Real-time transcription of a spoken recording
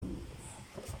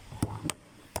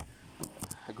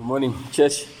Good morning,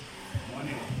 church.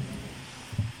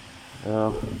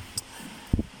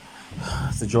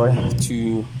 It's a joy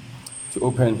to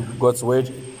open God's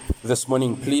word this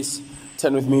morning. Please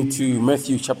turn with me to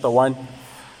Matthew chapter 1.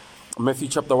 Matthew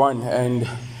chapter 1, and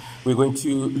we're going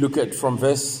to look at from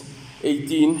verse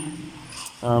 18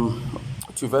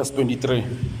 to verse 23.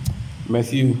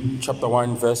 Matthew chapter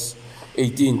 1, verse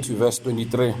 18 to verse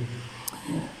 23.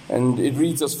 And it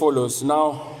reads as follows.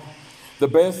 Now, the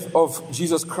birth of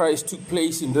Jesus Christ took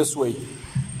place in this way.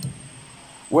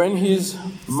 When his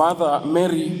mother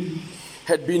Mary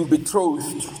had been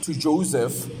betrothed to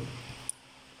Joseph,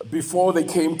 before they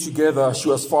came together, she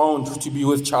was found to be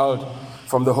with child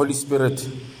from the Holy Spirit.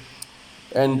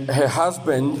 And her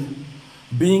husband,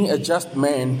 being a just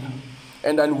man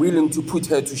and unwilling to put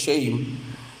her to shame,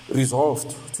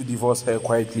 resolved to divorce her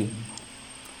quietly.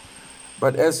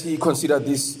 But as he considered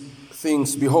these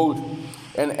things, behold,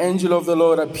 an angel of the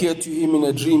Lord appeared to him in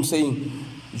a dream, saying,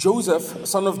 Joseph,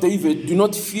 son of David, do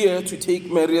not fear to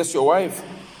take Mary as your wife,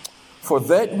 for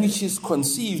that which is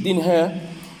conceived in her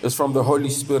is from the Holy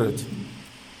Spirit.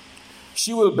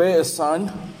 She will bear a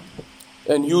son,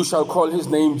 and you shall call his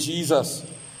name Jesus,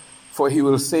 for he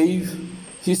will save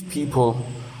his people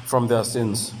from their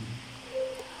sins.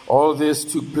 All this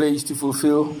took place to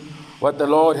fulfill what the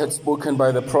Lord had spoken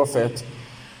by the prophet.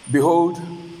 Behold,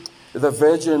 the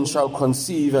virgin shall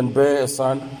conceive and bear a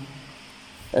son,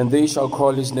 and they shall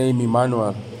call his name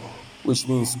Emmanuel, which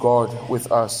means God with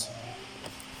us.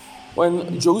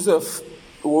 When Joseph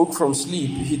woke from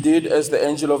sleep, he did as the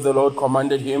angel of the Lord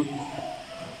commanded him.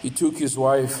 He took his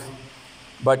wife,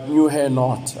 but knew her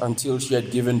not until she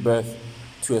had given birth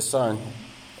to a son,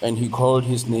 and he called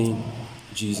his name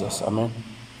Jesus. Amen.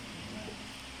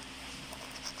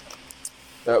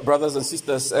 Brothers and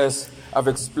sisters, as I've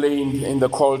explained in the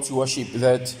call to worship,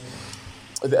 that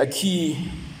there are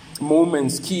key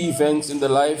moments, key events in the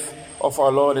life of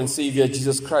our Lord and Savior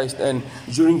Jesus Christ, and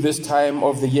during this time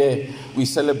of the year, we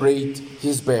celebrate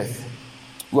his birth.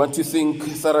 We want to think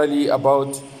thoroughly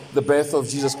about the birth of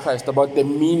Jesus Christ, about the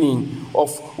meaning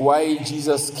of why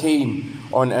Jesus came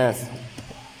on earth.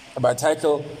 My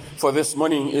title for this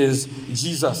morning is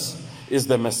Jesus is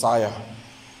the Messiah.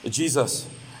 Jesus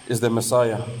is the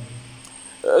Messiah.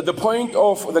 The point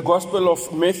of the Gospel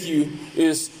of Matthew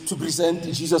is to present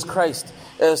Jesus Christ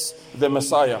as the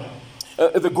Messiah.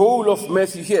 The goal of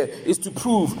Matthew here is to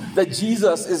prove that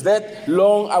Jesus is that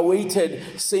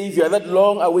long-awaited Savior, that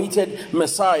long-awaited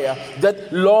Messiah,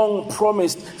 that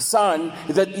long-promised Son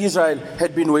that Israel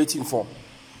had been waiting for.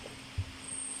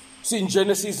 See, in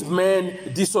Genesis, man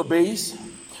disobeys.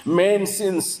 Man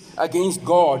sins against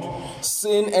God.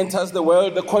 Sin enters the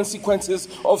world. The consequences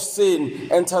of sin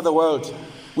enter the world.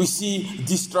 We see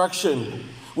destruction.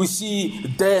 We see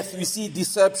death. We see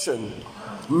deception.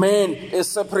 Man is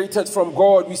separated from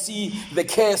God. We see the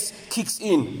curse kicks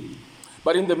in.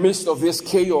 But in the midst of this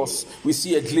chaos, we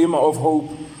see a glimmer of hope.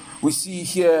 We see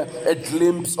here a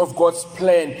glimpse of God's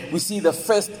plan. We see the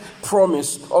first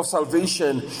promise of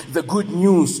salvation, the good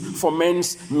news for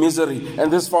man's misery.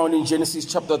 And this is found in Genesis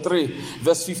chapter 3,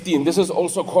 verse 15. This is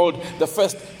also called the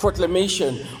first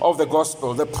proclamation of the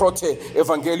gospel, the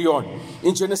proto-evangelion.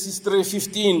 In Genesis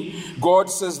 3:15, God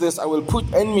says this, I will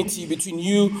put enmity between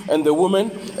you and the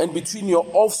woman, and between your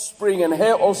offspring and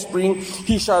her offspring.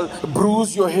 He shall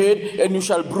bruise your head, and you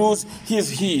shall bruise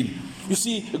his heel. You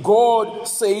see, God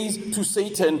says to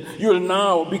Satan, you will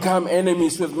now become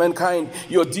enemies with mankind.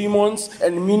 Your demons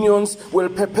and minions will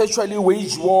perpetually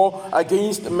wage war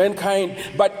against mankind.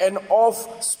 But an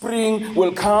offspring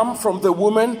will come from the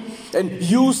woman, and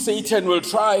you, Satan, will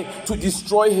try to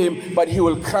destroy him, but he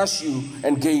will crush you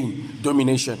and gain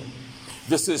domination.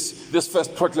 This is this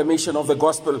first proclamation of the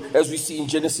gospel, as we see in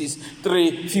Genesis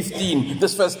 3:15.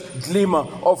 This first glimmer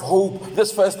of hope,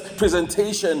 this first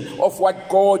presentation of what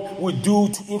God would do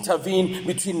to intervene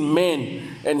between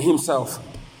man and himself.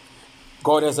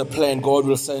 God has a plan. God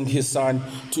will send his son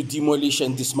to demolish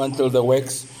and dismantle the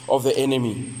works of the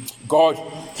enemy. God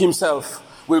himself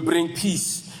will bring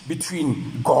peace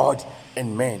between God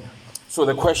and man. So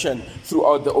the question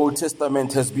throughout the Old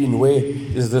Testament has been, where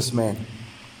is this man?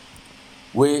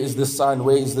 Where is the Son?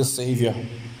 Where is the Savior?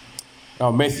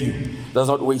 Now, Matthew does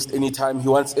not waste any time. He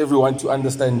wants everyone to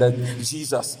understand that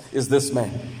Jesus is this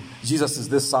man. Jesus is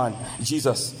this Son.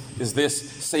 Jesus is this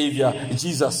Savior.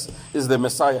 Jesus is the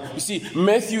Messiah. You see,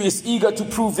 Matthew is eager to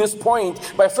prove this point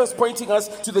by first pointing us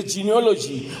to the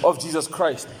genealogy of Jesus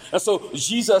Christ. And so,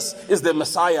 Jesus is the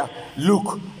Messiah.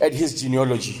 Look at his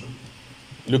genealogy.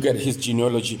 Look at his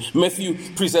genealogy. Matthew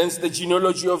presents the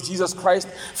genealogy of Jesus Christ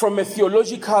from a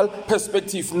theological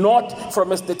perspective, not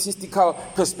from a statistical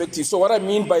perspective. So what I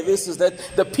mean by this is that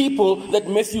the people that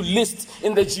Matthew lists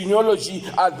in the genealogy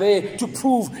are there to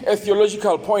prove a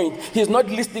theological point. He's not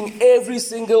listing every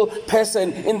single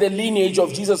person in the lineage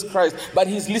of Jesus Christ, but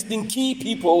he's listing key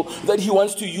people that he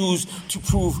wants to use to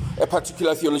prove a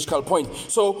particular theological point.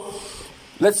 So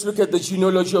let's look at the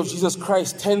genealogy of Jesus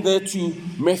Christ. Turn there to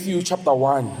Matthew chapter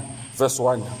 1, verse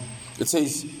 1. It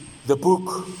says, the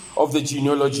book of the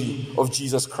genealogy of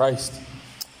Jesus Christ,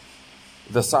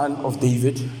 the son of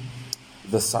David,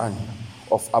 the son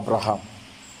of Abraham.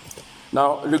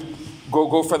 Now,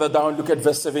 go further down, look at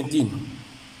verse 17.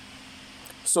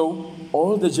 So,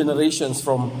 all the generations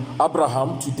from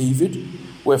Abraham to David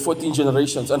were 14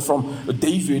 generations, and from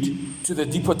David to the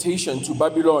deportation to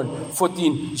Babylon,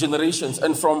 14 generations,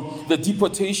 and from the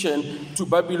deportation to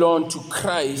Babylon to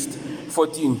Christ,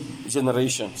 14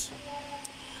 generations.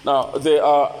 Now, there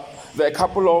are a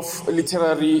couple of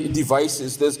literary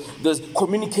devices. There's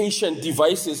communication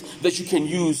devices that you can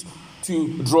use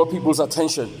to draw people's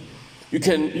attention. You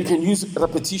can use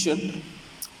repetition.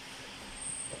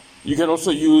 You can also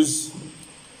use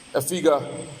a figure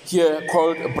here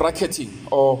called bracketing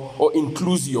or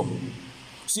inclusio.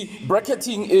 See,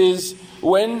 bracketing is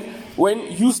when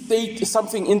you state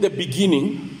something in the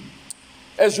beginning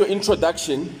as your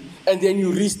introduction and then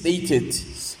you restate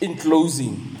it in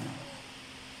closing.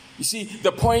 You see,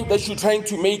 the point that you're trying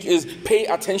to make is pay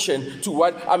attention to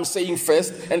what I'm saying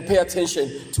first and pay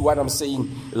attention to what I'm saying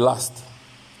last.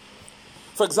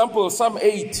 For example, Psalm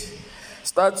 8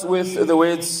 starts with the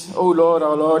words, "O Lord,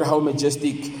 our Lord, how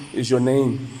majestic is your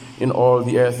name in all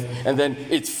the earth." And then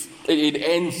it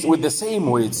ends with the same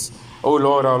words, "O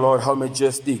Lord, our Lord, how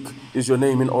majestic is your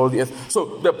name in all the earth."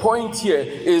 So the point here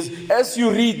is, as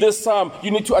you read this psalm,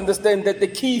 you need to understand that the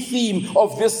key theme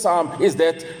of this psalm is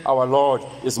that our Lord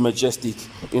is majestic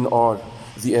in all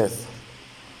the earth.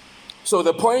 So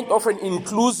the point of an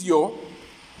inclusio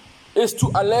is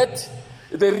to alert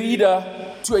the reader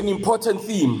to an important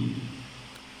theme.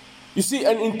 You see,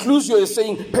 an inclusio is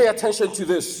saying, pay attention to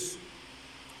this.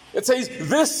 It says,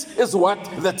 this is what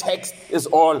the text is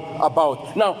all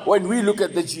about. Now, when we look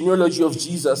at the genealogy of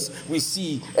Jesus, we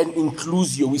see an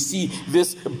inclusio. We see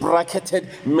this bracketed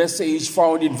message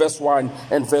found in verse 1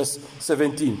 and verse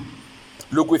 17.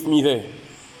 Look with me there.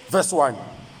 Verse 1,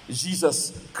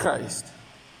 Jesus Christ,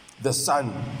 the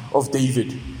son of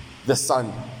David, the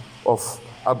son of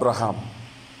Abraham.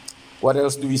 What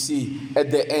else do we see at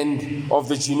the end of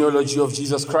the genealogy of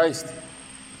Jesus Christ?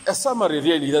 A summary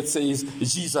really that says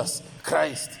Jesus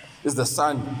Christ is the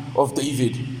son of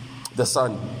David, the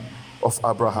son of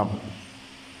Abraham.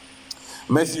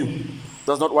 Matthew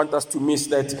does not want us to miss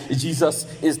that Jesus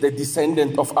is the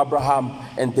descendant of Abraham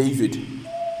and David.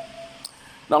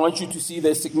 Now I want you to see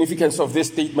the significance of this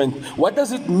statement. What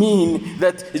does it mean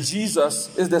that Jesus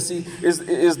is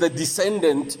the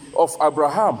descendant of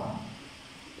Abraham?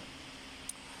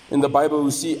 In the Bible,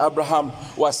 we see Abraham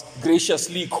was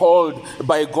graciously called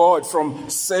by God from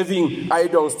serving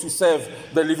idols to serve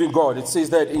the living God. It says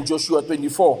that in Joshua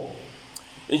 24.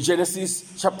 In Genesis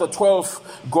chapter 12,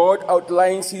 God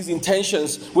outlines his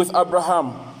intentions with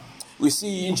Abraham. We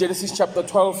see in Genesis chapter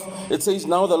 12, it says,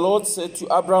 "Now the Lord said to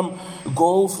Abram,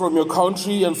 go from your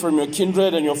country and from your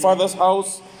kindred and your father's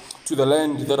house to the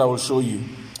land that I will show you.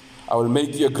 I will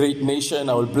make you a great nation.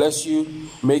 I will bless you,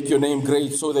 make your name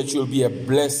great so that you'll be a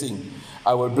blessing.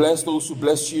 I will bless those who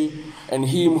bless you, and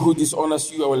him who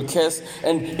dishonors you I will curse.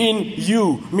 And in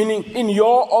you," meaning in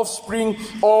your offspring,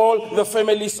 "all the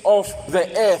families of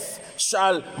the earth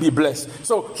shall be blessed."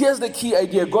 So here's the key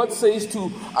idea. God says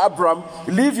to Abram,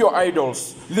 leave your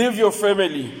idols, leave your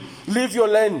family, leave your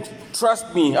land.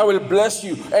 Trust me, I will bless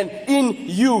you. And in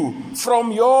you,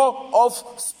 from your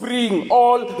offspring,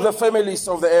 all the families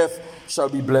of the earth shall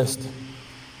be blessed.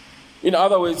 In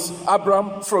other words,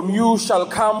 Abram, from you shall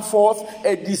come forth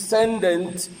a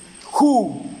descendant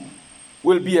who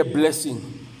will be a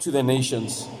blessing to the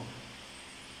nations.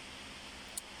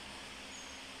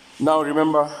 Now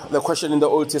remember, the question in the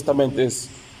Old Testament is,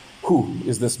 who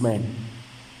is this man?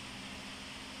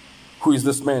 Who is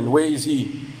this man? Where is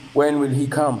he? When will he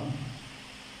come?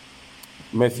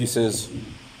 Matthew says,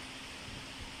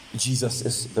 Jesus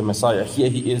is the Messiah. Here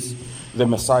he is. The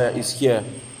Messiah is here.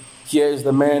 Here is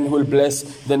the man who will bless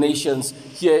the nations.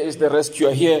 Here is the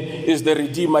rescuer. Here is the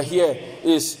Redeemer. Here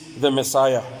is the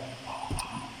Messiah.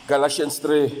 Galatians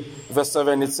 3, verse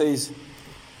 7, it says,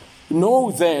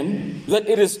 "Know then that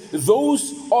it is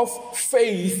those of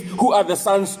faith who are the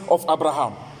sons of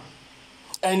Abraham."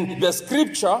 And the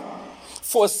scripture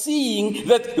foreseeing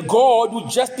that God would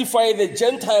justify the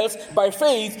Gentiles by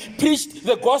faith, preached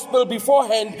the gospel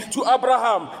beforehand to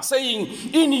Abraham, saying,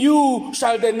 "In you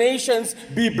shall the nations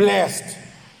be blessed."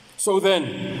 So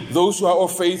then, those who are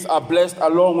of faith are blessed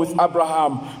along with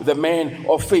Abraham, the man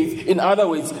of faith. In other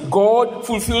words, God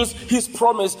fulfills his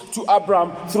promise to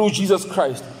Abraham through Jesus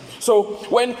Christ. So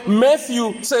when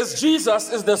Matthew says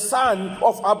Jesus is the son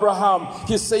of Abraham,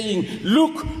 he's saying,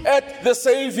 look at the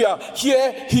Savior.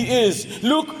 Here he is.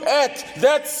 Look at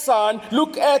that son.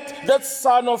 Look at that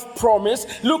son of promise.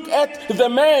 Look at the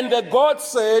man that God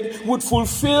said would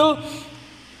fulfill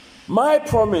my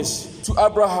promise to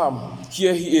Abraham.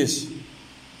 Here he is.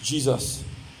 Jesus,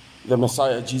 the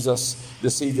Messiah. Jesus,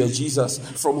 the Savior. Jesus,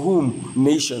 from whom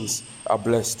nations are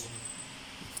blessed.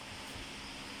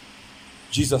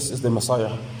 Jesus is the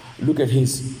Messiah. Look at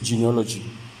his genealogy.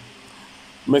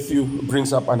 Matthew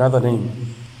brings up another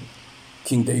name,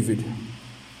 King David.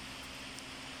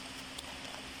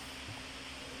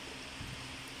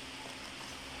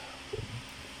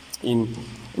 In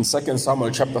 2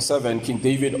 Samuel chapter 7, King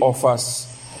David offers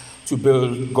to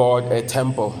build God a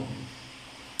temple.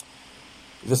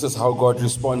 This is how God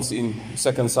responds in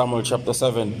 2 Samuel chapter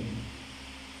 7.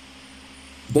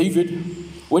 David,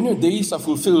 when your days are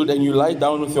fulfilled and you lie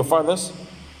down with your fathers,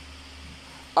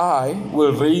 I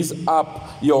will raise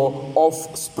up your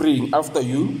offspring after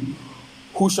you,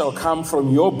 who shall come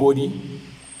from your body,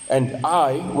 and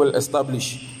I will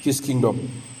establish his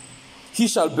kingdom. He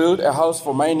shall build a house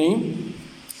for my name,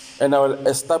 and I will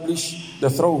establish the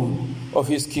throne of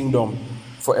his kingdom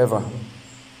forever.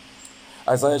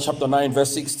 Isaiah chapter 9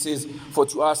 verse 6 says, "For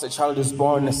to us a child is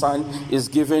born, a son is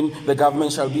given, the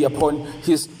government shall be upon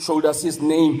his shoulders. His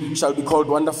name shall be called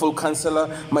Wonderful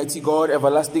Counselor, Mighty God,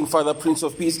 Everlasting Father, Prince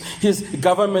of Peace. His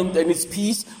government and its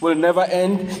peace will never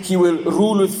end. He will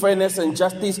rule with fairness and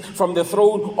justice from the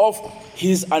throne of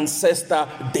his ancestor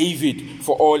David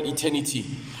for all eternity."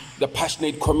 The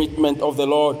passionate commitment of the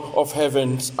Lord of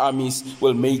heaven's armies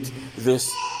will make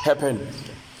this happen.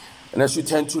 And as you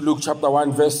turn to Luke chapter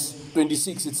 1 verse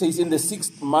 26, it says, "In the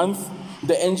 6th month,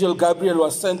 the angel Gabriel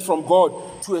was sent from God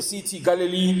to a city,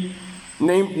 Galilee,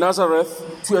 named Nazareth,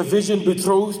 to a virgin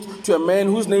betrothed to a man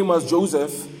whose name was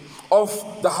Joseph, of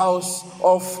the house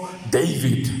of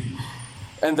David.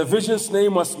 And the virgin's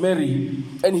name was Mary.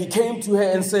 And he came to her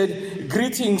and said,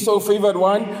 'Greetings, O favored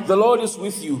one, the Lord is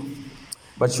with you.'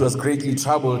 But she was greatly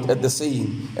troubled at the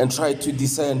saying and tried to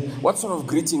discern what sort of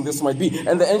greeting this might be.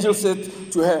 And the angel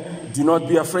said to her, 'Do not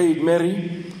be afraid,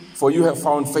 Mary, for you have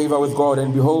found favor with God,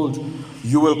 and behold,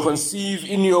 you will conceive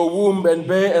in your womb and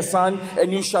bear a son,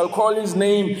 and you shall call his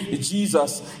name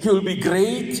Jesus. He will be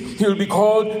great, he will be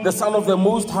called the Son of the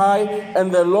Most High,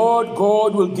 and the Lord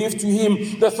God will give to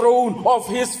him the throne of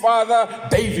his father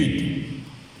David.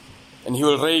 And he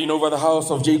will reign over the house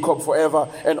of Jacob forever,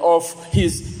 and of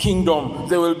his kingdom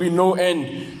there will be no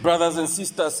end.'" Brothers and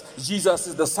sisters, Jesus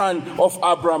is the son of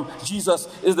Abraham. Jesus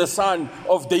is the son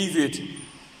of David.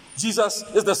 Jesus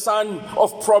is the son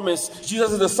of promise.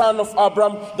 Jesus is the son of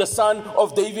Abraham, the son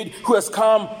of David, who has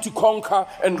come to conquer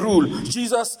and rule.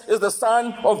 Jesus is the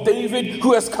son of David,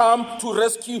 who has come to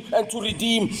rescue and to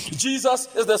redeem. Jesus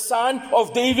is the son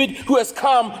of David, who has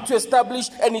come to establish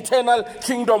an eternal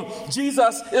kingdom.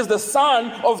 Jesus is the son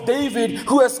of David,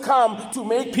 who has come to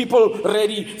make people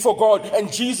ready for God.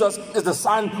 And Jesus is the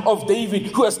son of David,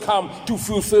 who has come to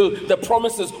fulfill the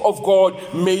promises of God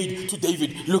made to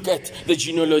David. Look at the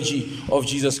genealogy of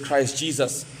Jesus Christ.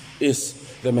 Jesus is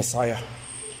the Messiah.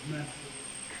 Amen.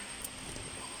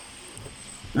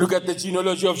 Look at the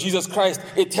genealogy of Jesus Christ.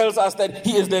 It tells us that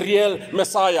he is the real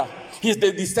Messiah. He is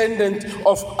the descendant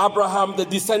of Abraham, the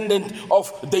descendant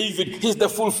of David. He is the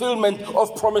fulfillment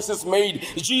of promises made.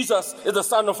 Jesus is the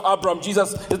son of Abraham.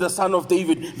 Jesus is the son of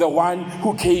David, the one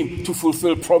who came to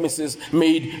fulfill promises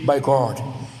made by God.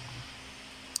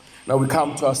 Now we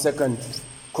come to our second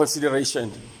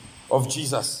consideration of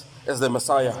Jesus as the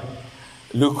Messiah.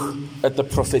 Look at the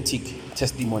prophetic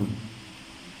testimony.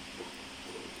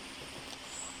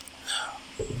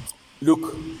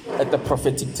 Look at the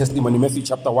prophetic testimony. Matthew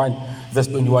chapter 1, verse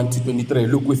 21 to 23.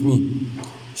 Look with me.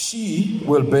 "She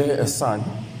will bear a son,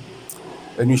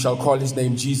 and you shall call his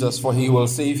name Jesus, for he will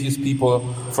save his people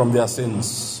from their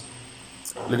sins."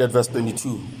 Look at verse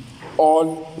 22.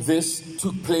 "All this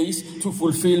took place to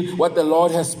fulfill what the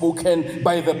Lord has spoken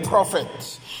by the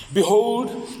prophet. Behold,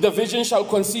 the virgin shall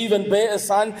conceive and bear a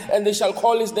son, and they shall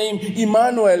call his name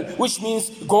Emmanuel," which means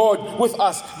God with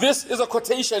us. This is a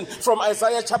quotation from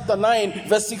Isaiah chapter 9,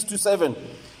 verse 6 to 7.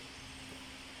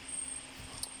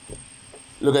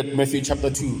 Look at Matthew chapter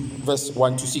 2, verse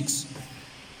 1 to 6.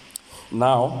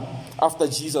 Now, after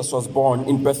Jesus was born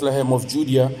in Bethlehem of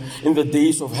Judea, in the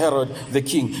days of Herod the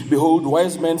king, behold,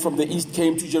 wise men from the east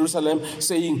came to Jerusalem,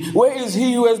 saying, Where is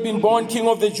he who has been born King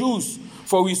of the Jews?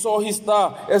 For we saw his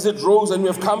star as it rose, and we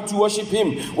have come to worship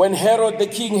him. When Herod the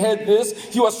king heard this,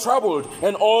 he was troubled,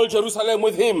 and all Jerusalem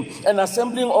with him. And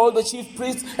assembling all the chief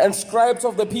priests and scribes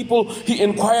of the people, he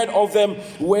inquired of them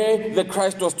where the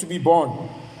Christ was to be born.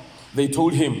 They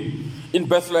told him, In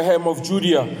Bethlehem of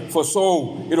Judea, for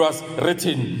so it was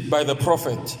written by the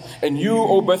prophet. And you,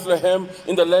 O Bethlehem,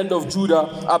 in the land of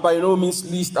Judah, are by no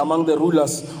means least among the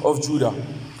rulers of Judah.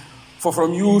 For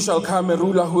from you shall come a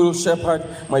ruler who will shepherd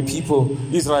my people,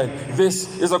 Israel.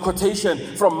 This is a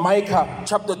quotation from Micah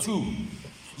chapter 2.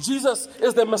 Jesus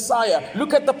is the Messiah.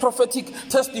 Look at the prophetic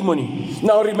testimony.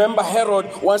 Now remember,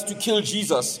 Herod wants to kill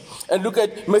Jesus. And look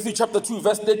at Matthew chapter 2,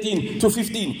 verse 13 to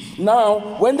 15.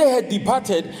 Now, when they had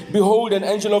departed, behold, an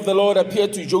angel of the Lord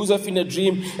appeared to Joseph in a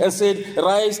dream and said,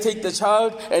 Rise, take the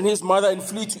child and his mother and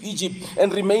flee to Egypt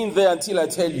and remain there until I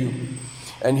tell you.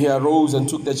 And he arose and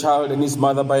took the child and his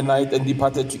mother by night and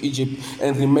departed to Egypt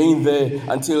and remained there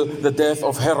until the death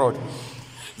of Herod.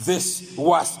 This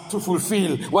was to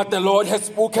fulfill what the Lord had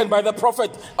spoken by the prophet,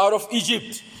 Out of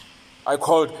Egypt I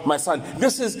called my son.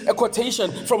 This is a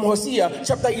quotation from Hosea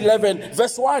chapter 11,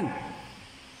 verse 1.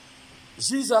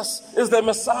 Jesus is the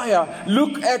Messiah.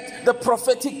 Look at the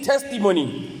prophetic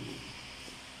testimony.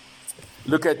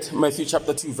 Look at Matthew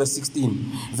chapter 2, verse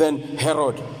 16. Then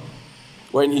Herod,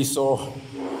 when he saw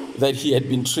that he had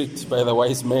been tricked by the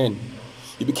wise men,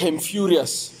 he became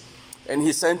furious, and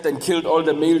he sent and killed all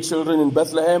the male children in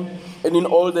Bethlehem and in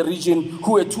all the region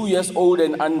who were 2 years old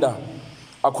and under,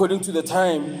 according to the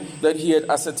time that he had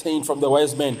ascertained from the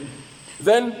wise men.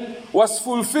 Then was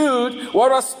fulfilled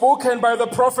what was spoken by the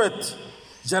prophet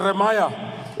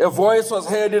Jeremiah. A voice was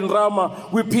heard in Ramah,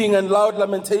 weeping and loud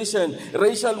lamentation,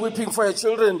 Rachel weeping for her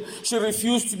children. She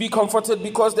refused to be comforted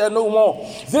because they are no more.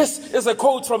 This is a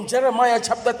quote from Jeremiah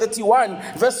chapter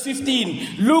 31, verse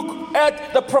 15. Look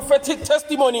at the prophetic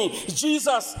testimony.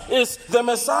 Jesus is the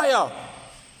Messiah.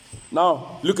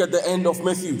 Now, look at the end of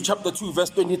Matthew chapter 2, verse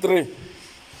 23.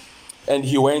 And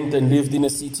he went and lived in a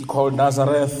city called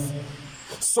Nazareth,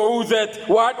 so that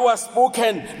what was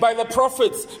spoken by the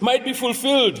prophets might be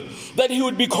fulfilled, that he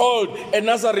would be called a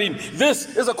Nazarene.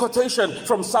 This is a quotation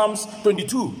from Psalms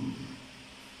 22.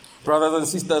 Brothers and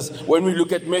sisters, when we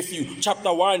look at Matthew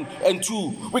chapter 1 and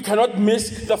 2, we cannot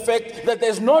miss the fact that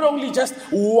there's not only just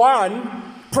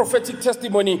one prophetic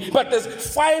testimony, but there's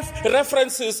 5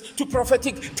 references to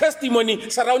prophetic testimony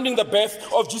surrounding the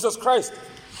birth of Jesus Christ.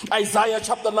 Isaiah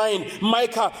chapter 9,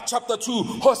 Micah chapter 2,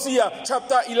 Hosea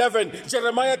chapter 11,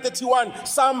 Jeremiah 31,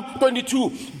 Psalm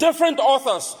 22. Different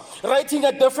authors writing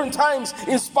at different times,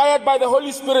 inspired by the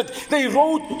Holy Spirit. They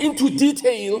wrote into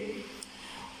detail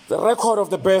the record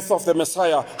of the birth of the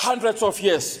Messiah hundreds of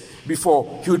years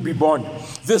before he would be born.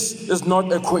 This is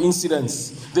not a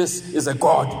coincidence. This is a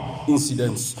God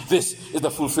incidence. This is the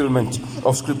fulfillment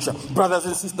of Scripture. Brothers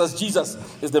and sisters, Jesus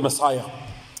is the Messiah.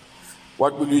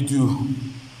 What will you do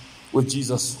with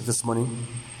Jesus this morning?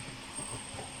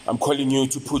 I'm calling you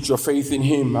to put your faith in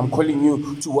him. I'm calling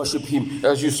you to worship him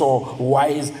as you saw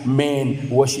wise men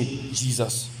worship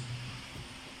Jesus.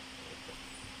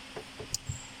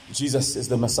 Jesus is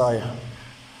the Messiah.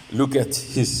 Look at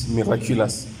his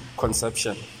miraculous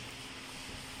conception.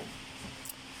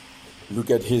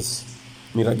 Look at his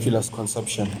miraculous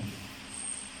conception.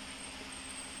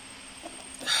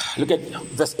 Look at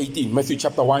verse 18, Matthew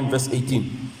chapter 1, verse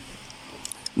 18.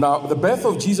 Now, the birth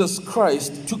of Jesus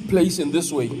Christ took place in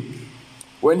this way.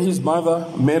 When his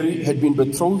mother, Mary, had been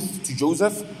betrothed to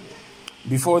Joseph,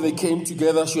 before they came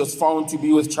together, she was found to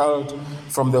be with child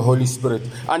from the Holy Spirit.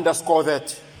 Underscore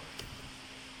that.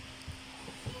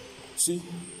 See?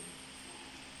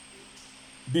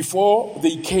 Before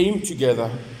they came together,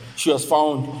 she was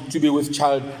found to be with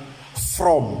child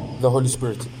from the Holy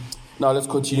Spirit. Now let's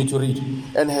continue to read.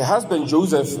 And her husband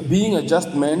Joseph, being a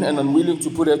just man and unwilling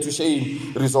to put her to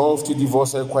shame, resolved to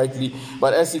divorce her quietly.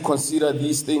 But as he considered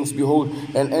these things, behold,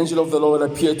 an angel of the Lord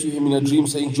appeared to him in a dream,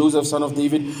 saying, Joseph, son of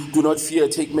David, do not fear,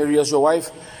 take Mary as your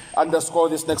wife. Underscore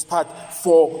this next part.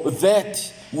 For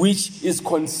that which is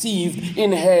conceived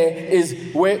in her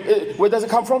is, where does it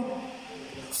come from?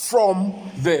 From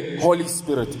the Holy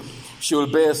Spirit. She will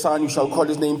bear a son, you shall call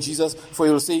his name Jesus, for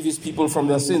he will save his people from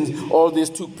their sins. All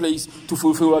this took place to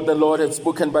fulfill what the Lord had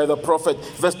spoken by the prophet.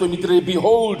 Verse 23,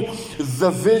 behold, the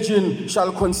virgin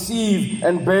shall conceive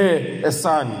and bear a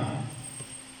son.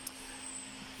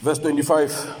 Verse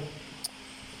 25.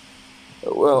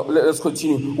 Well, let's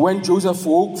continue. When Joseph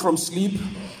woke from sleep,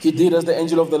 He did as the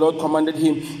angel of the Lord commanded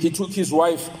him. He took his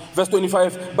wife, verse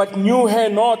 25, but knew her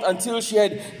not until she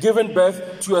had given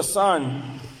birth to a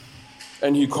son.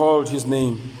 And he called his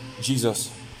name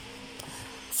Jesus.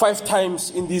 5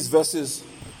 times in these verses,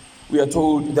 we are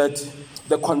told that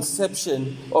the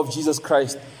conception of Jesus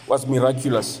Christ was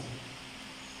miraculous.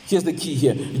 Here's the key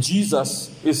here.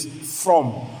 Jesus is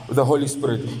from the Holy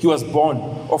Spirit. He was born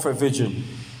of a virgin.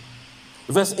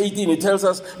 Verse 18, it tells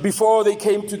us, before they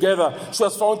came together, she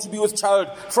was found to be with child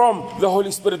from the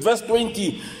Holy Spirit. Verse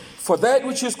 20, for that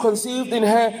which is conceived in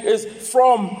her is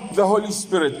from the Holy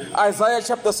Spirit. Isaiah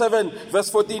chapter 7, verse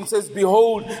 14 says,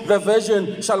 behold, the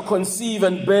virgin shall conceive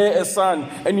and bear a son,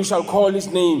 and you shall call his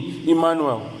name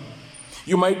Emmanuel.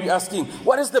 You might be asking,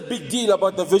 what is the big deal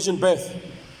about the virgin birth?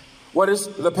 What is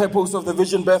the purpose of the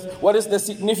virgin birth? What is the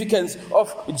significance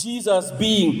of Jesus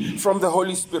being from the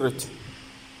Holy Spirit?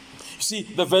 You see,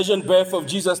 the virgin birth of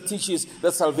Jesus teaches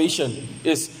that salvation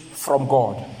is from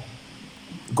God.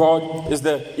 God is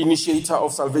the initiator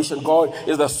of salvation. God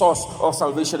is the source of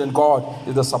salvation, and God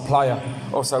is the supplier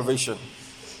of salvation.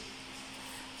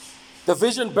 The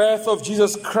virgin birth of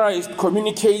Jesus Christ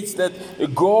communicates that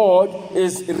God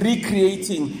is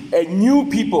recreating a new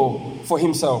people for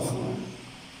himself.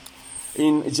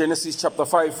 In Genesis chapter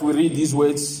 5, we read these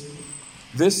words,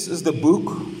 this is the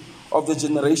book of the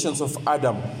generations of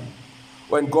Adam.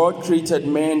 When God created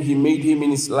man, he made him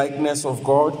in his likeness of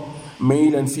God.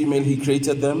 Male and female, he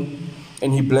created them,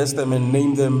 and he blessed them and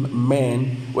named them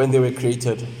man when they were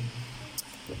created.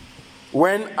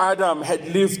 When Adam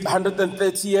had lived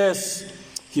 130 years,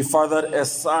 he fathered a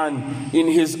son in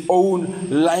his own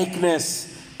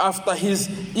likeness, after his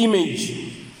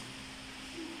image.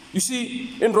 You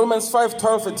see, in Romans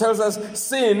 5:12, it tells us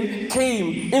sin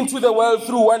came into the world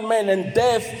through one man, and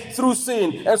death through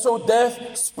sin. And so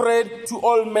death spread to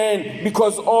all men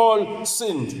because all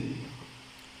sinned.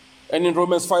 And in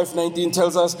Romans 5:19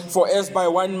 tells us, for as by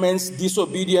one man's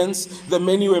disobedience the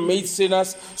many were made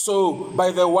sinners, so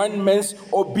by the one man's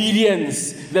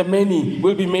obedience the many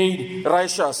will be made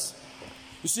righteous.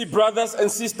 You see, brothers and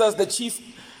sisters, the chief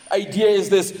idea is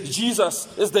this: Jesus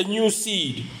is the new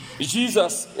seed.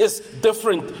 Jesus is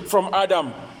different from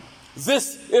Adam.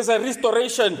 This is a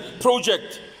restoration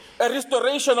project, a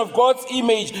restoration of God's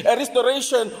image, a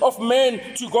restoration of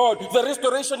man to God, the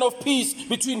restoration of peace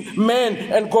between man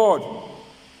and God.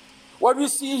 What we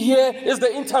see here is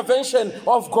the intervention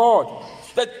of God,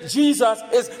 that Jesus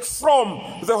is from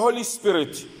the Holy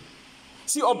Spirit.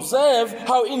 See, observe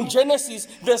how in Genesis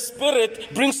the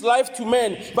Spirit brings life to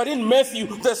man, but in Matthew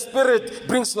the Spirit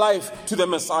brings life to the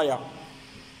Messiah.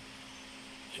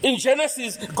 In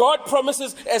Genesis, God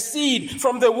promises a seed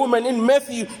from the woman. In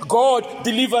Matthew, God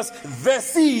delivers the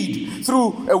seed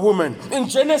through a woman. In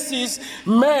Genesis,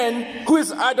 man, who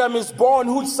is Adam, is born,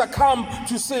 who succumb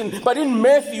to sin. But in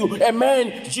Matthew, a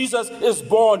man, Jesus, is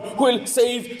born, who will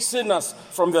save sinners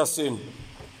from their sin.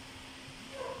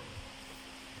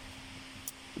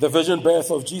 The virgin birth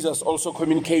of Jesus also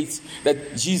communicates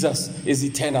that Jesus is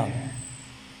eternal.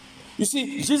 You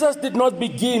see, Jesus did not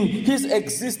begin his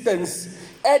existence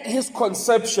at his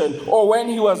conception or when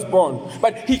he was born,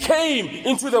 but he came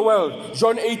into the world.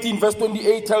 John 18 verse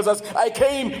 28 tells us, I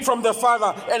came from the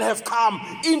Father and have come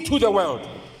into the world.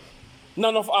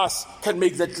 None of us can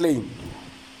make that claim.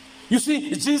 You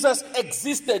see, Jesus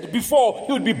existed before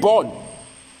he would be born.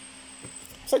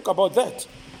 Think about that.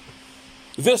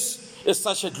 This is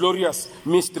such a glorious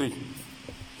mystery.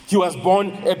 He was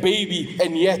born a baby,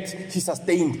 and yet he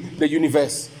sustained the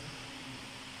universe.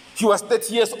 He was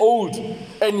 30 years old,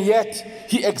 and yet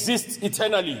he exists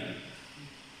eternally.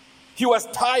 He was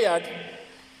tired,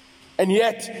 and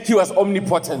yet he was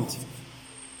omnipotent.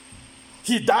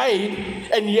 He died,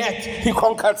 and yet he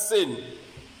conquered sin.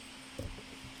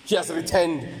 He has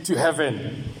returned to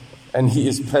heaven, and he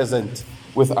is present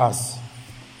with us.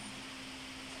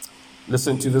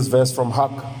 Listen to this verse from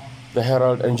Hark, the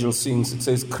herald angel sings. It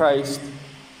says, Christ,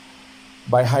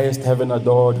 by highest heaven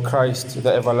adored, Christ,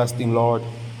 the everlasting Lord,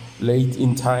 late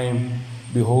in time,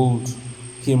 behold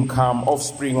him come,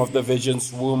 offspring of the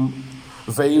virgin's womb,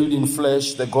 veiled in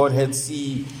flesh, the Godhead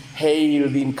see, hail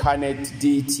the incarnate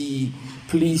deity,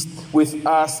 pleased with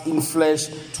us in flesh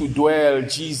to dwell,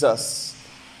 Jesus,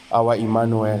 our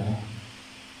Emmanuel.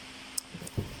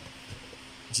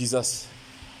 Jesus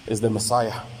is the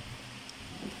Messiah.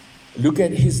 Look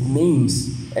at his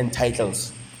names and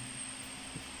titles.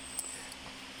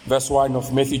 Verse 1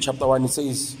 of Matthew chapter 1, it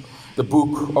says, the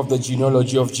book of the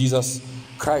genealogy of Jesus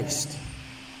Christ.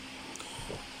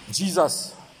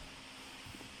 Jesus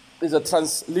is a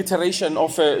transliteration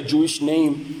of a Jewish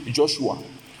name, Joshua,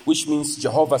 which means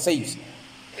Jehovah saves.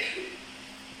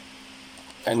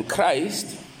 And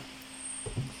Christ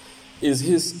is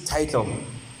his title.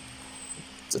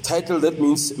 It's a title that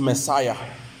means Messiah,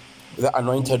 the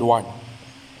anointed one.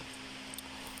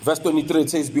 Verse 23, it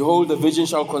says, behold, the virgin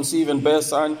shall conceive and bear a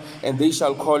son, and they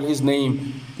shall call his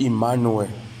name Emmanuel.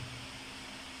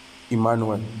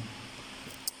 Emmanuel.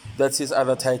 That's his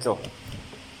other title.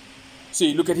 So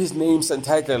you look at his names and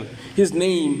title. His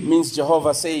name means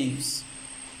Jehovah saves.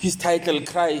 His title,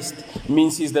 Christ,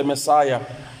 means he's the Messiah,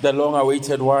 the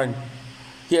long-awaited one.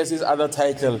 Here's his other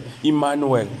title,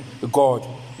 Emmanuel, God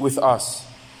with us.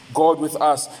 God with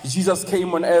us. Jesus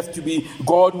came on earth to be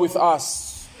God with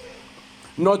us,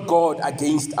 not God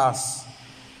against us.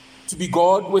 To be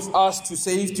God with us, to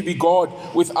save, to be God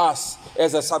with us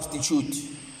as a substitute.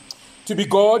 To be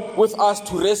God with us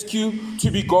to rescue,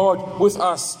 to be God with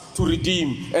us to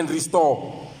redeem and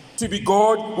restore. To be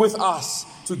God with us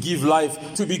to give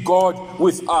life. To be God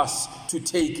with us to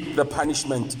take the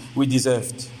punishment we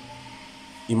deserved.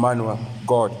 Emmanuel,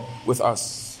 God with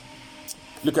us.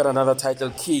 Look at another title,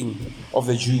 King of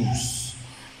the Jews.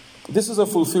 This is a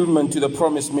fulfillment to the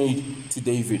promise made to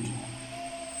David.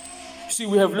 See,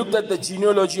 we have looked at the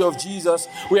genealogy of Jesus.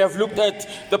 We have looked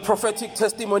at the prophetic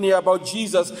testimony about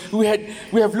Jesus. We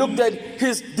have looked at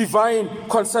his divine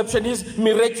conception, his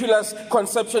miraculous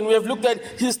conception. We have looked at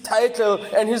his title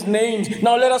and his names.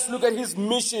 Now let us look at his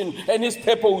mission and his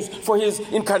purpose for his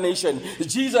incarnation.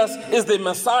 Jesus is the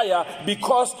Messiah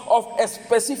because of a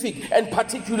specific and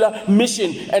particular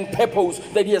mission and purpose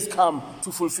that he has come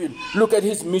to fulfill. Look at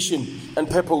his mission and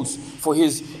purpose for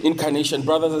his incarnation.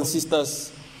 Brothers and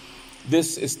sisters,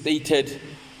 this is stated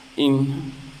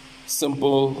in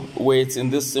simple words,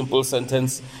 in this simple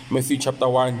sentence, Matthew chapter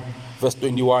 1, verse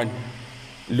 21.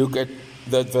 Look at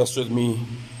that verse with me.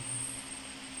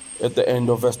 At the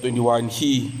end of verse 21,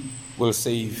 he will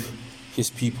save his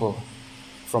people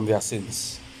from their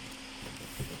sins.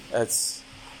 That's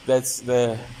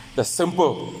the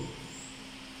simple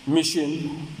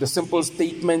mission, the simple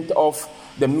statement of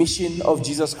the mission of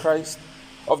Jesus Christ,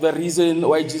 of the reason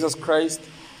why Jesus Christ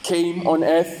came on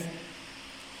earth.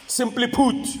 Simply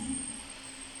put,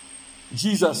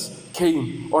 Jesus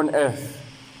came on earth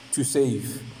to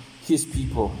save his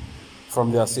people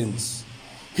from their sins.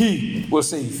 He will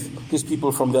save his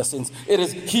people from their sins. It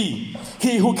is he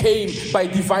who came by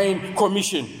divine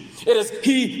commission. It is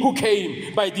he who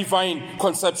came by divine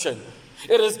conception.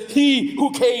 It is he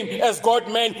who came as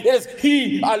God-man. It is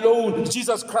he alone,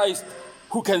 Jesus Christ,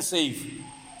 who can save.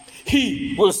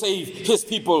 He will save his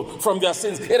people from their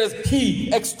sins. It is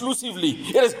he exclusively.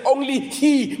 It is only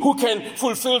he who can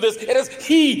fulfill this. It is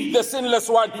he, the sinless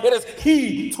one. It is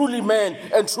he, truly man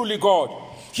and truly God.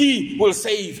 He will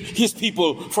save his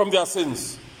people from their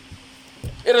sins.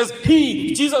 It is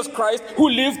he, Jesus Christ, who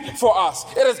lived for us.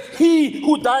 It is he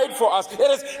who died for us. It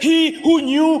is he who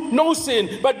knew no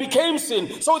sin but became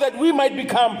sin so that we might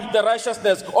become the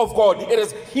righteousness of God. It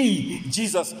is he,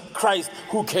 Jesus Christ,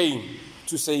 who came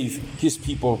to save his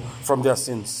people from their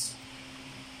sins.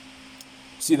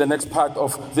 See the next part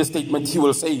of this statement, he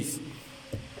will save.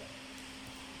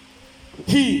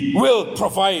 He will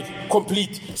provide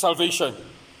complete salvation.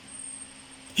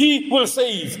 He will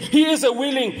save. He is a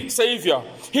willing Savior.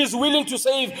 He is willing to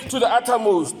save to the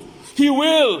uttermost. He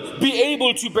will be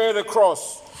able to bear the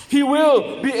cross. He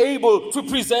will be able to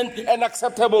present an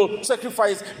acceptable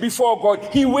sacrifice before God.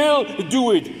 He will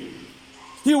do it.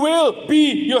 He will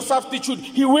be your substitute.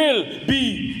 He will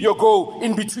be your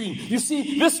go-in-between. You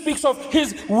see, this speaks of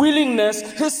his willingness,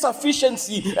 his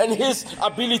sufficiency, and his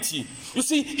ability. You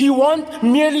see, he won't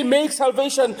merely make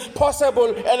salvation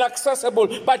possible and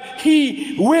accessible, but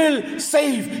he will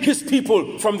save his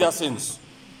people from their sins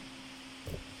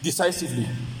decisively.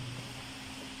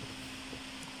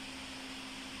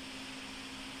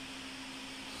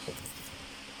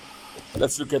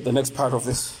 Let's look at the next part of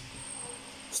this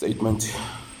statement.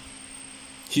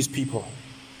 His people.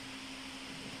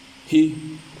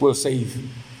 He will save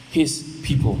his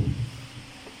people.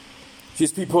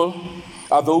 His people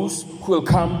are those who will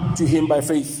come to him by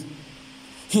faith.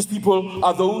 His people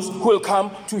are those who will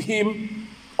come to him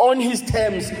on his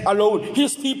terms alone.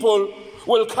 His people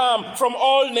will come from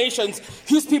all nations.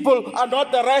 His people are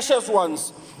not the righteous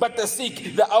ones, but the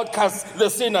sick, the outcasts, the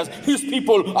sinners. His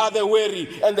people are the weary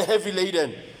and the heavy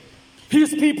laden.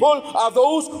 His people are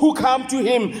those who come to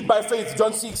him by faith.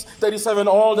 John 6:37,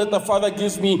 all that the Father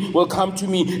gives me will come to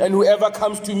me, and whoever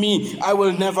comes to me, I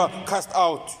will never cast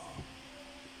out.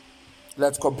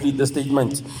 Let's complete the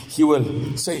statement. He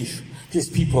will save his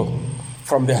people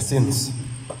from their sins.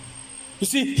 You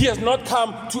see, he has not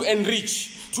come to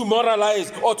enrich, to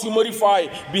moralize, or to modify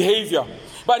behavior.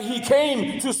 But he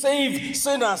came to save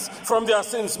sinners from their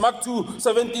sins. Mark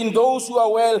 2:17, those who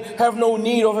are well have no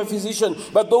need of a physician,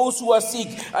 but those who are sick.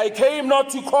 I came not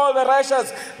to call the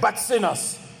righteous, but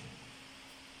sinners.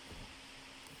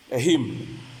 A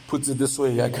hymn puts it this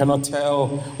way: I cannot tell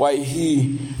why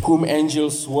he whom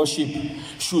angels worship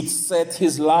should set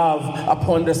his love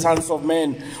upon the sons of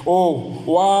men. Oh,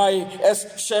 why as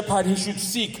shepherd he should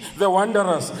seek the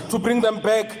wanderers to bring them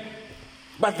back.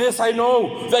 But this I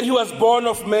know, that he was born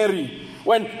of Mary,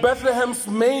 when Bethlehem's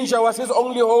manger was his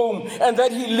only home, and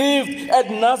that he lived at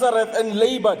Nazareth and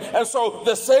labored. And so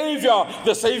the Savior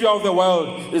of the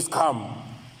world is come.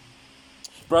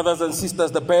 Brothers and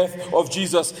sisters, the birth of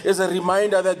Jesus is a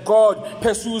reminder that God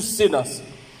pursues sinners.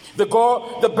 The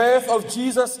birth of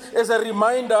Jesus is a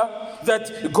reminder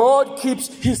that God keeps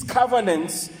his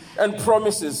covenants and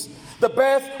promises. The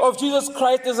birth of Jesus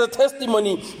Christ is a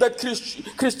testimony that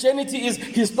Christianity is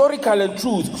historical and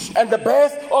truth. And the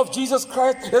birth of Jesus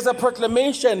Christ is a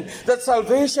proclamation that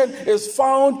salvation is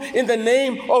found in the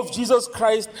name of Jesus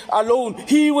Christ alone.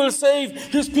 He will save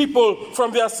his people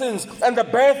from their sins. And the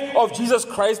birth of Jesus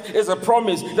Christ is a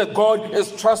promise that God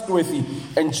is trustworthy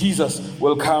and Jesus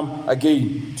will come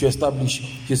again to establish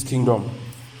his kingdom.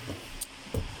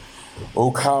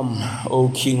 O come, O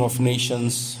King of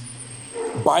nations,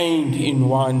 bind in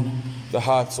one the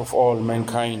hearts of all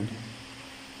mankind.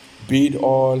 Bid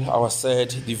all our sad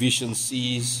divisions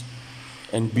cease,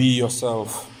 and be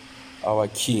yourself our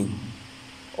King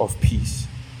of peace.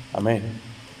 Amen.